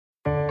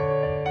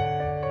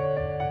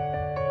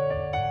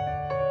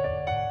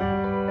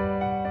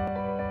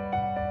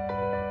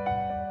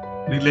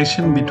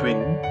relation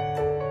between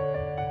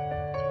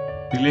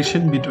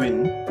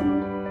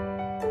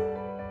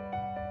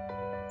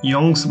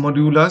Young's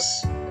modulus,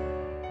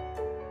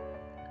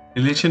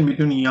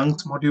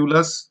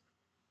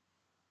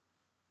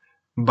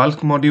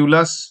 bulk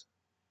modulus,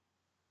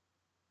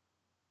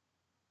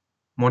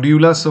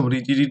 modulus of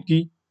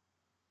rigidity,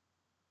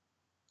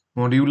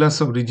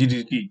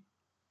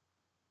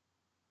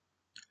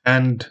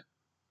 and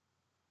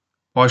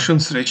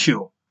Poisson's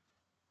ratio.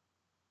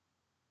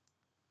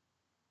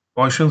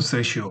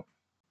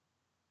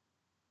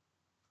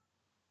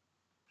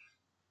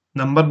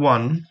 Number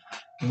 1,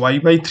 y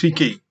by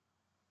 3k.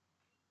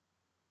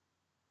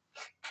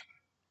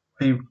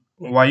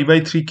 Y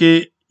by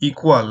 3k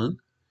equal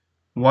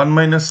 1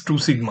 minus 2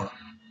 sigma.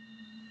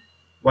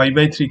 Y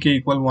by 3k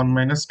equal 1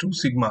 minus 2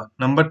 sigma.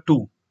 Number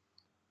 2,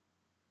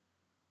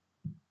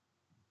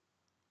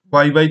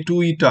 y by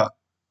 2 eta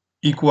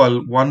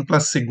equal 1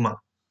 plus sigma.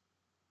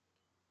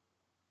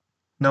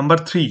 Number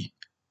 3,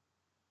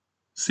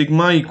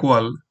 sigma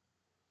equal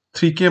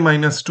 3k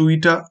minus 2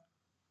 eta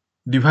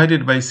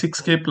divided by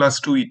 6k plus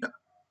 2 eta.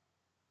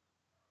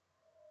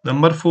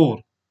 Number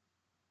 4,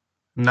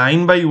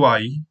 9 by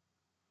y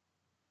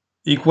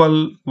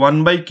equal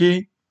 1 by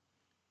k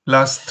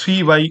plus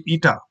 3 by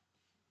eta,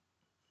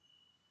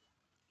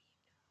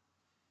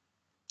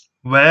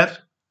 where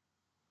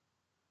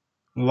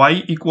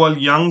y equal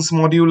Young's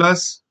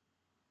modulus,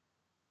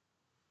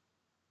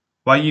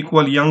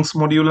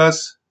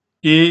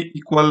 k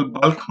equal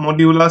bulk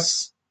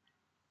modulus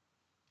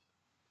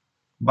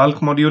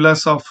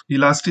of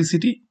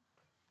elasticity.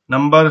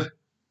 Number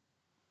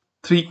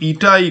 3,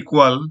 eta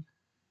equal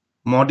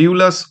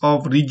modulus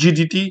of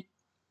rigidity,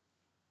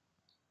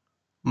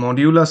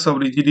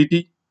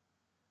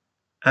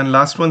 and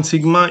last one,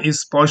 sigma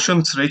is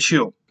Poisson's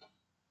ratio.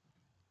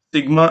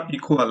 Sigma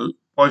equal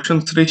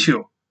Poisson's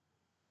ratio.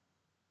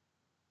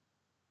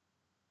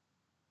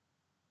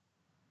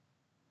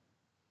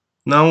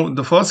 Now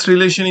the first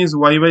relation is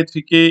y by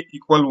 3k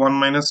equal 1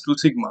 minus 2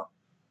 sigma.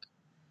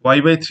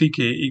 Y by 3k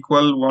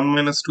equal 1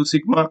 minus 2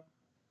 sigma,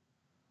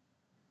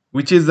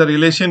 which is the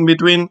relation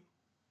between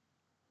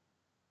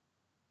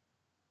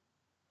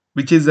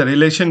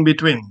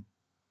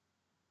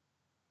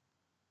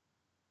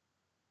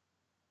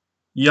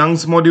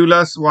Young's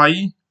modulus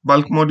y,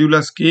 bulk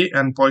modulus k,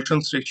 and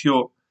Poisson's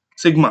ratio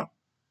sigma.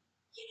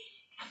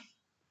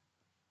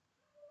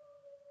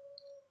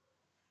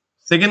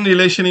 Second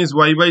relation is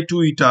y by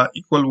 2 eta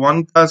equal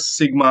 1 plus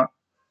sigma.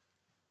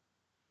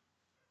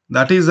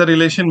 That is the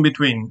relation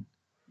between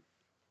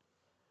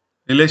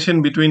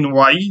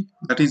y,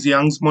 that is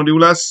Young's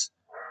modulus,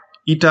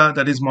 eta,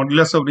 that is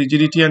modulus of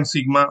rigidity, and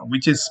sigma,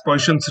 which is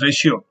Poisson's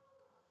ratio.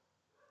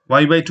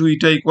 Y by 2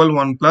 eta equal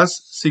 1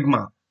 plus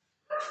sigma.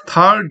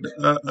 Third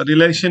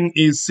relation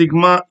is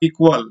sigma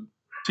equal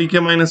 3k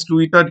minus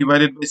 2 eta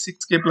divided by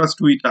 6k plus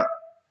 2 eta,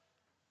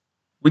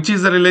 which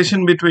is the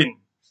relation between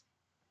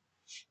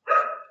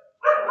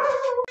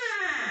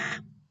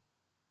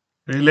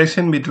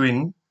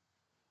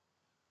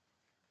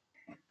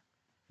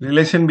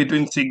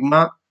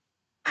sigma,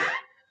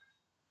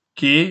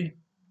 k,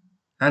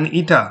 and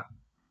eta.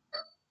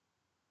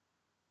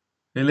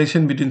 That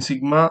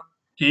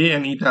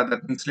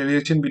means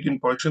relation between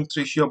Poisson's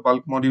ratio of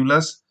bulk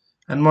modulus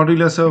and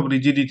modulus of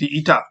rigidity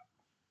eta.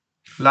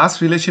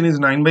 Last relation is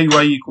 9 by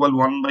y equal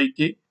 1 by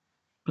k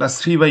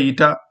plus 3 by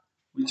eta,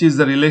 which is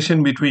the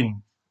relation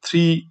between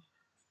 3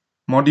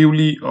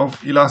 moduli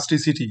of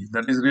elasticity.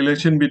 That is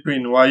relation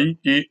between y,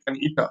 k, and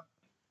eta.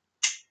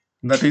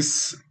 That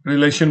is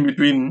relation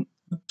between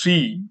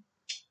 3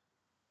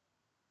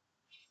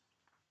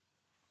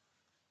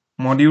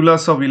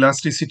 modulus of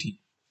elasticity.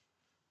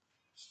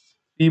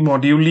 3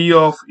 moduli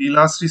of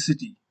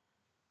elasticity.